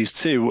the issues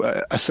too.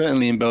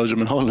 Certainly in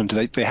Belgium and Holland,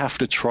 they have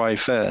to try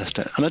first.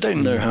 And I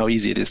don't know how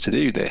easy it is to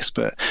do this,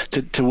 but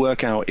to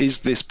work out, does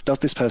this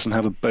person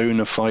have a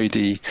bona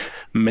fide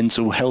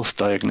mental health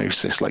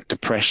diagnosis like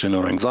depression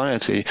or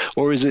anxiety,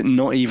 or is it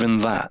not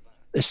even that?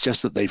 It's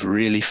just that they've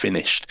really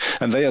finished.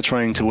 And they are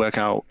trying to work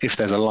out if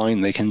there's a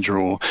line they can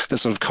draw that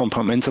sort of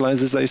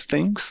compartmentalizes those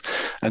things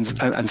and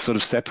sort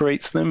of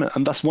separates them.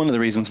 And that's one of the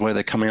reasons why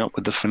they're coming up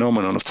with the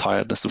phenomenon of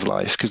tiredness of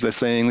life, because they're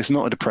saying it's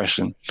not a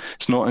depression,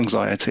 it's not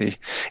anxiety,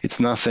 it's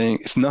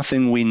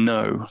nothing we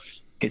know.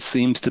 It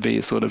seems to be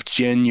a sort of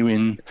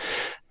genuine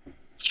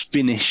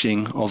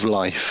finishing of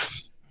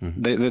life.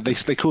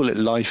 They call it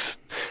life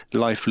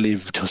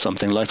lived or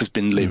something. Life has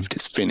been lived,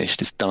 it's finished,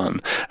 it's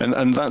done.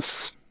 And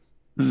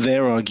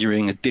they're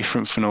arguing a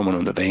different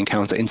phenomenon that they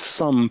encounter in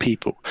some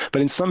people.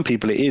 But in some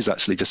people, it is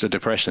actually just a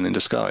depression in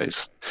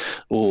disguise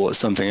or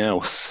something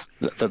else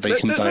that they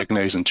can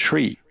diagnose and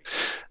treat.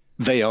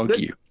 They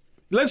argue.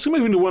 Let's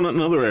move into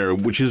another area,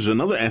 which is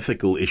another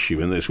ethical issue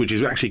in this, which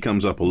actually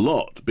comes up a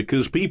lot,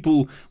 because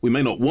we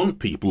may not want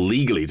people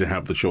legally to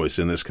have the choice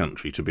in this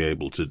country to be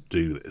able to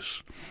do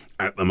this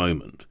at the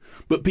moment.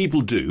 But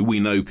people do. We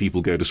know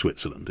people go to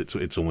Switzerland.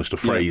 It's almost a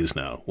phrase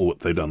now. Or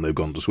what they've done, they've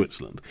gone to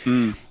Switzerland.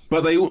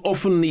 But they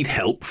often need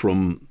help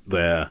from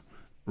their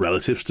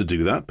relatives to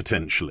do that,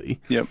 potentially.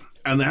 Yep.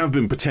 And there have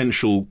been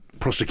potential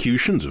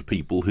prosecutions of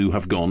people who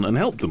have gone and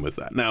helped them with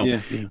that. Now,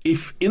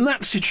 if in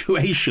that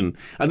situation,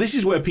 and this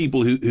is where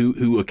people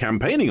who are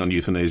campaigning on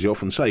euthanasia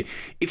often say,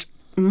 it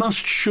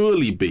must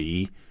surely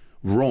be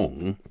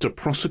wrong to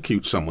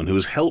prosecute someone who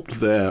has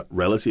helped their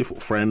relative or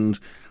friend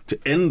to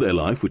end their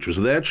life, which was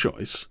their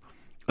choice,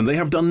 and they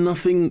have done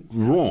nothing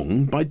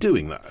wrong by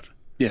doing that.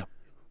 Yeah.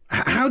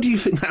 How do you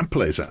think that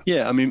plays out?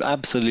 Yeah, I mean,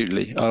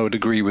 absolutely. I would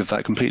agree with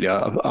that completely.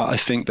 I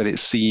think that it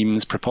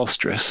seems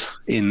preposterous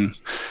in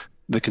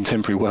the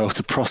contemporary world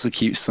to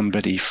prosecute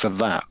somebody for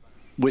that,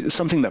 with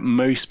something that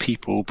most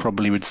people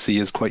probably would see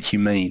as quite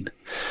humane.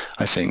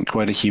 I think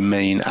quite a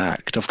humane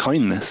act of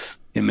kindness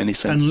in many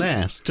senses.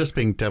 Unless, just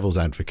being devil's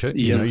advocate,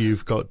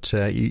 you've got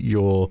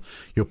your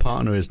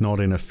partner is not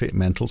in a fit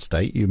mental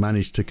state. You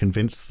manage to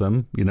convince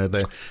them. You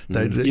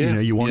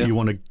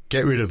want to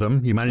get rid of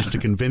them. You manage to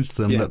convince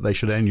them that they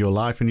should end your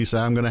life, and you say,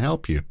 "I'm going to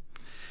help you."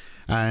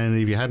 And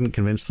if you hadn't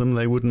convinced them,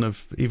 they wouldn't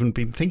have even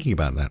been thinking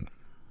about that.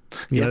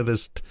 You know,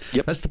 that's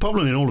the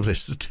problem in all of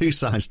this. There's two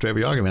sides to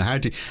every argument. How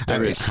do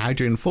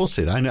you enforce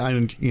it?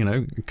 You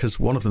know, because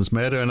one of them's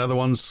murder, another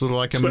one's sort of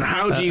like But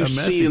how do you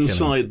see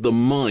inside the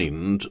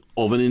mind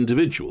of an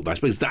individual? I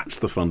suppose that's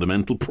the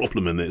fundamental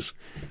problem in this.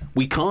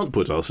 We can't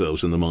put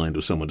ourselves in the mind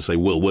of someone to say,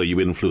 well, were you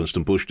influenced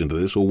and pushed into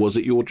this, or was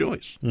it your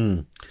choice?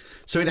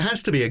 So it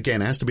has to be a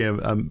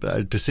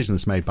decision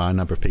that's made by a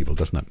number of people,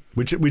 doesn't it?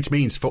 Which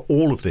means for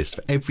all of this,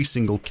 for every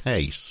single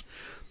case,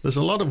 there's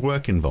a lot of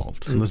work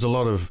involved, and there's a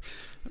lot of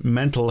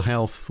mental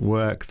health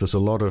work. There's a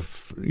lot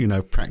of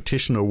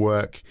practitioner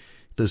work.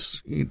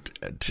 There's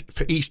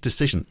for each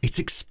decision.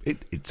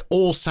 It's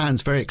all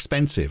sounds very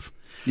expensive.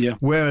 Yeah.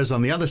 Whereas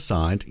on the other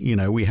side,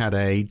 we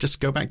had just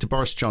go back to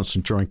Boris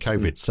Johnson during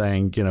COVID,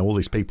 saying all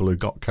these people who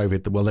got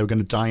COVID, well, they were going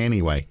to die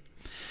anyway.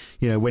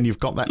 When you've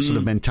got that sort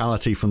of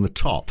mentality from the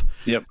top,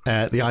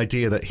 the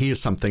idea that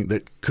here's something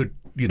that could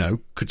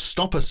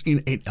stop us.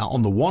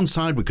 On the one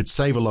side, we could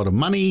save a lot of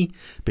money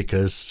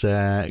because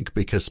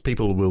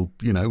people will,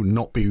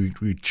 not be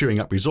chewing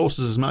up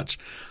resources as much.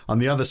 On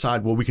the other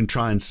side, well, we can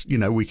try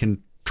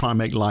and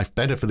make life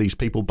better for these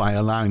people by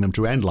allowing them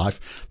to end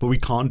life, but we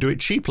can't do it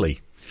cheaply.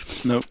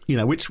 No.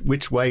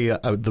 Which way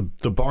are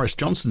the Boris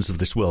Johnsons of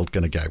this world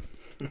going to go?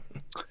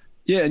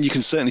 Yeah, and you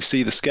can certainly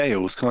see the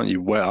scales, can't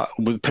you? Where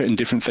we're putting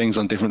different things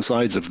on different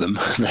sides of them.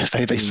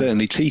 They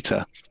certainly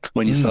teeter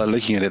when you start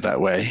looking at it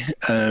that way.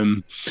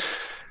 And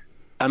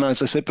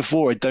as I said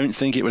before, I don't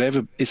think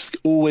it's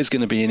always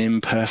going to be an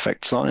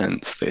imperfect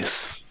science,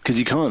 this, because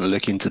you can't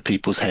look into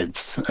people's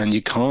heads and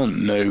you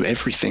can't know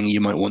everything you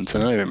might want to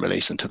know in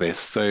relation to this.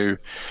 So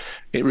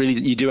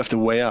you do have to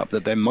weigh up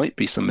that there might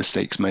be some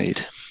mistakes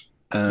made.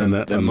 And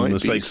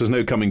mistakes, there's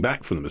no coming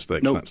back from the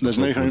mistakes. No, there's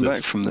no coming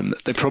back from them.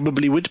 They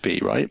probably would be,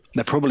 right?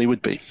 There probably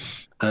would be.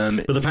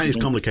 But the fact it's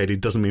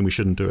complicated doesn't mean we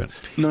shouldn't do it.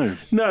 No.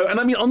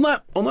 And I mean, on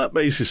that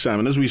basis, Sam,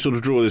 and as we sort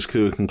of draw this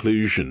to a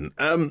conclusion,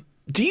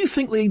 do you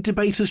think the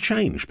debate has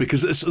changed?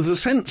 Because there's a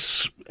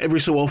sense every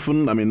so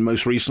often, I mean,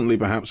 most recently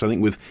perhaps, I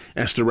think with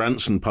Esther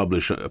Rantzen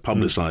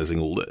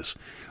publicising all this,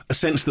 a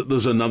sense that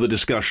there's another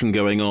discussion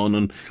going on,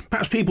 and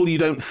perhaps people you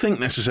don't think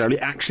necessarily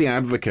actually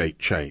advocate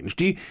change.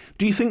 Do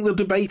you think the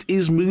debate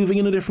is moving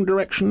in a different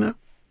direction now?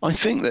 I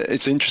think that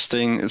it's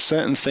interesting.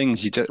 Certain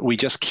things we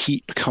just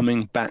keep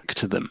coming back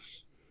to them.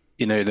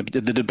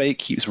 The debate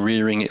keeps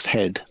rearing its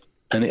head,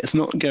 and it's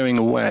not going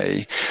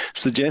away,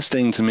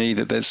 suggesting to me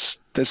that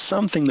there's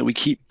something that we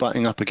keep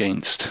butting up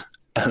against,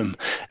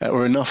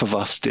 or enough of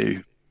us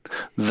do,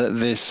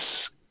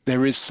 that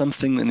there is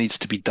something that needs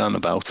to be done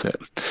about it.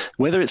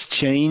 Whether it's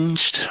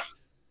changed,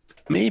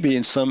 maybe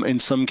in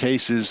some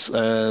cases,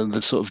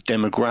 the sort of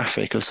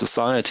demographic of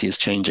society is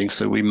changing,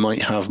 so we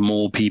might have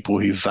more people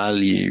who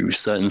value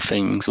certain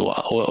things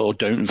or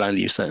don't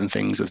value certain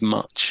things as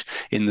much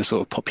in the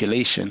sort of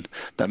population.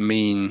 That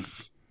mean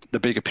the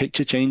bigger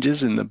picture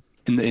changes in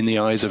the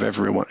eyes of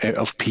everyone,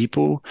 of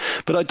people.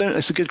 But I don't.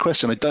 It's a good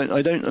question. I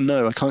don't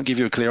know. I can't give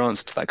you a clear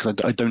answer to that because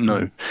I don't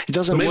know. It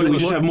doesn't. Maybe we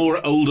just have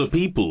more older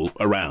people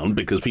around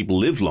because people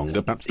live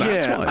longer. Perhaps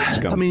that's why it's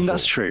come. I mean,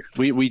 that's true.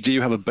 We do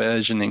have a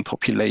burgeoning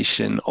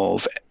population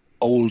of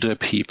older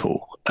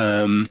people,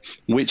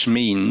 which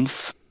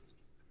means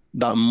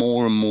that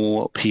more and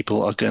more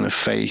people are going to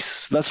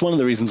face. That's one of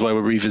the reasons why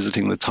we're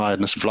revisiting the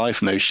tiredness of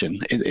life notion.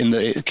 In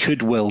that it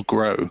could well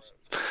grow,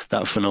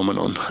 that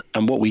phenomenon,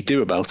 and what we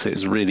do about it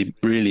is really,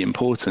 really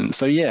important.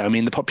 So yeah, I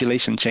mean, the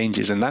population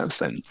changes in that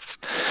sense.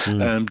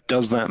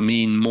 Does that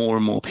mean more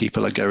and more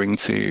people are going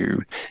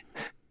to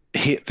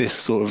hit this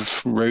sort of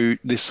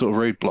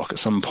roadblock at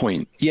some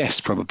point? Yes,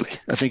 probably.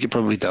 I think it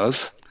probably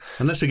does.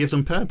 Unless we give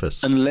them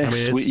purpose.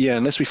 Unless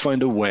we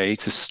find a way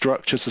to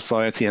structure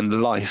society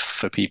and life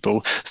for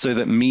people so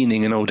that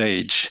meaning in old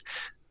age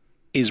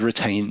is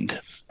retained.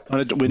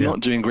 We're not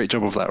doing a great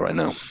job of that right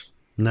now.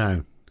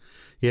 No.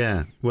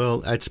 Yeah,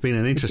 well, it's been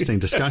an interesting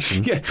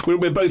discussion. Yeah,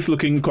 we're both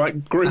looking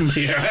quite grim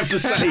here, I have to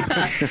say.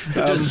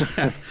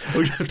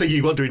 We're just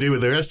thinking, what do we do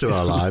with the rest of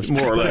our lives?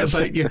 More or less.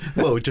 But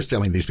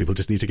these people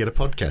just need to get a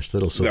podcast.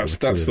 That'll sort of.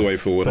 That's the way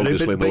forward.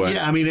 Obviously, the way.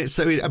 Yeah, I mean,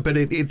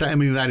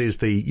 that is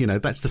the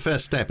that's the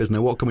first step, isn't it?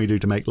 What can we do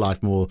to make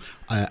life more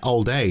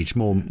old age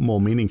more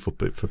meaningful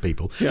for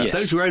people? Yeah. Yes.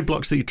 Those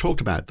roadblocks that you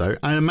talked about, though,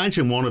 I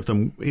imagine one of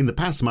them in the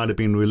past might have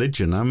been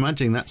religion. I'm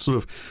imagining that's sort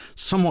of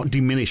somewhat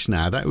diminished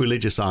now. That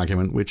religious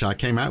argument, which I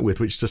came out with,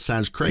 which just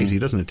sounds crazy,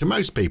 doesn't it? To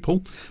most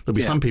people, there'll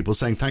be some people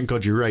saying, "Thank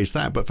God you raised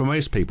that," but for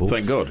most people,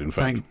 thank God, in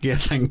fact,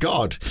 thank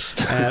God.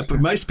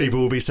 But most people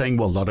will be saying,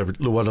 "Well,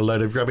 what a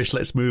load of rubbish.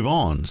 Let's move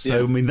on."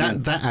 So I mean,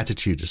 that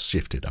attitude has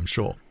shifted, I'm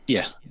sure.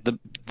 Yeah, the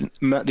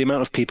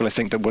amount of people I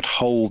think that would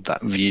hold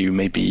that view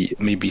may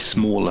be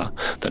smaller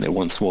than it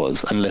once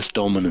was, and less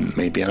dominant,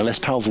 maybe, and a less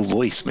powerful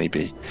voice,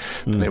 maybe,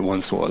 than it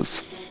once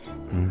was.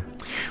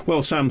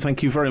 Well, Sam,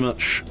 thank you very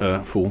much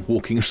for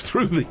walking us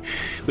through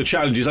the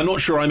challenges. I'm not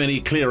sure I'm any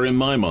clearer in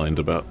my mind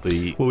about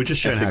the. Well, we're just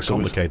showing how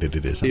complicated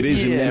it is. It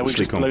is immensely we've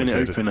just blown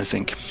complicated. it open, I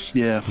think.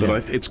 Yeah,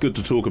 but it's good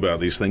to talk about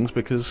these things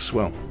because,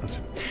 well,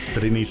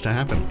 but it needs to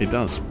happen. It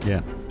does.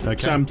 Yeah. Okay.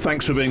 Sam,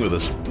 thanks for being with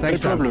us.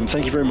 Thanks, no problem.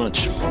 Thank you very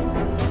much.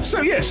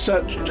 So yes,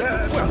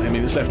 well, I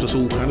mean, it's left us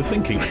all kind of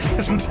thinking,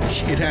 hasn't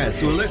it? It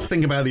has. Well, let's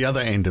think about the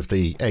other end of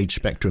the age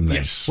spectrum then.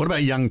 Yes. What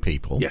about young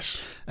people?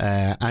 Yes.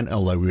 And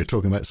although we were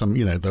talking about some,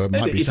 there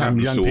might be some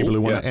young people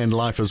who want to end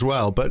life as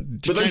well,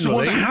 but those who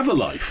want to have a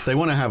life. They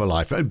want to have a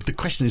life. The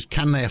question is,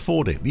 can they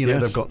afford it?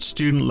 They've got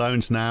student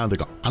loans now, they've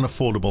got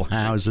unaffordable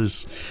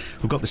houses,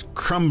 we've got this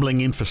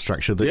crumbling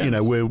infrastructure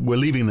that, we're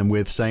leaving them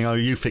with, saying, oh,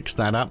 you fix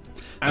that up.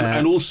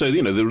 And also,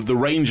 the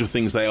range of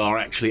things they are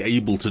actually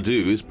able to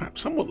do is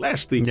perhaps somewhat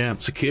less. The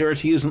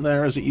security isn't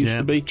there as it used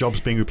to be. Jobs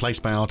being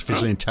replaced by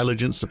artificial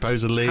intelligence,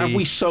 supposedly. Have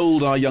we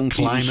sold our young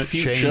people's Climate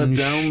future change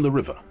down the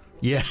river?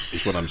 Yeah,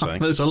 is what I'm saying.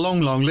 There's a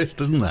long, long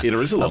list, isn't there? Yeah,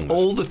 there is a long list. Of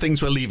all the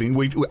things we're leaving,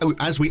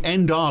 as we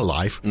end our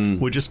life,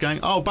 we're just going,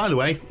 oh, by the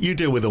way, you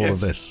deal with all of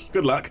this.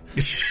 Good luck.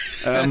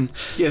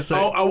 Yes.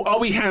 So, are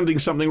we handing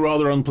something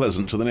rather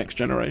unpleasant to the next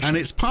generation? And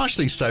it's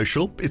partially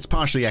social, it's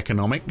partially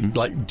economic.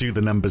 Like, do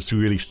the numbers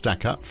really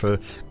stack up for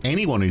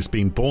anyone who's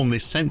been born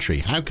this century?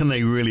 How can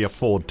they really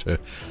afford to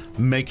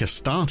make a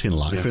start in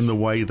life in the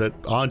way that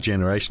our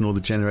generation or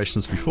the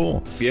generations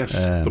before? Yes,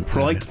 the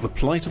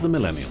plight of the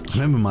millennials. I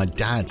remember my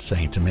dad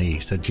saying to me, he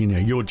said,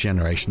 your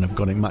generation have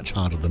got it much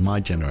harder than my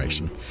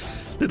generation.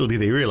 Little did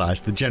he realise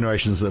the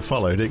generations that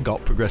followed, it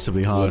got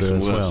progressively harder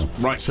as well.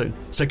 Right. So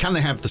can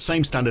they have the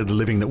same standard of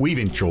living that we've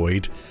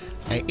enjoyed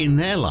in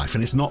their life?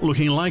 And it's not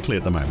looking likely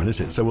at the moment,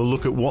 is it? So we'll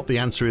look at what the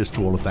answer is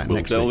to all of that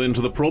next week. We'll delve into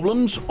the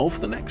problems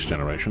of the next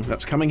generation.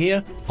 That's coming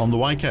here on The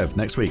Why Curve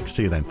next week.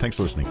 See you then. Thanks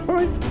for listening.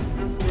 Bye.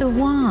 The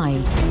Why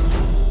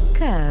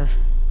Curve.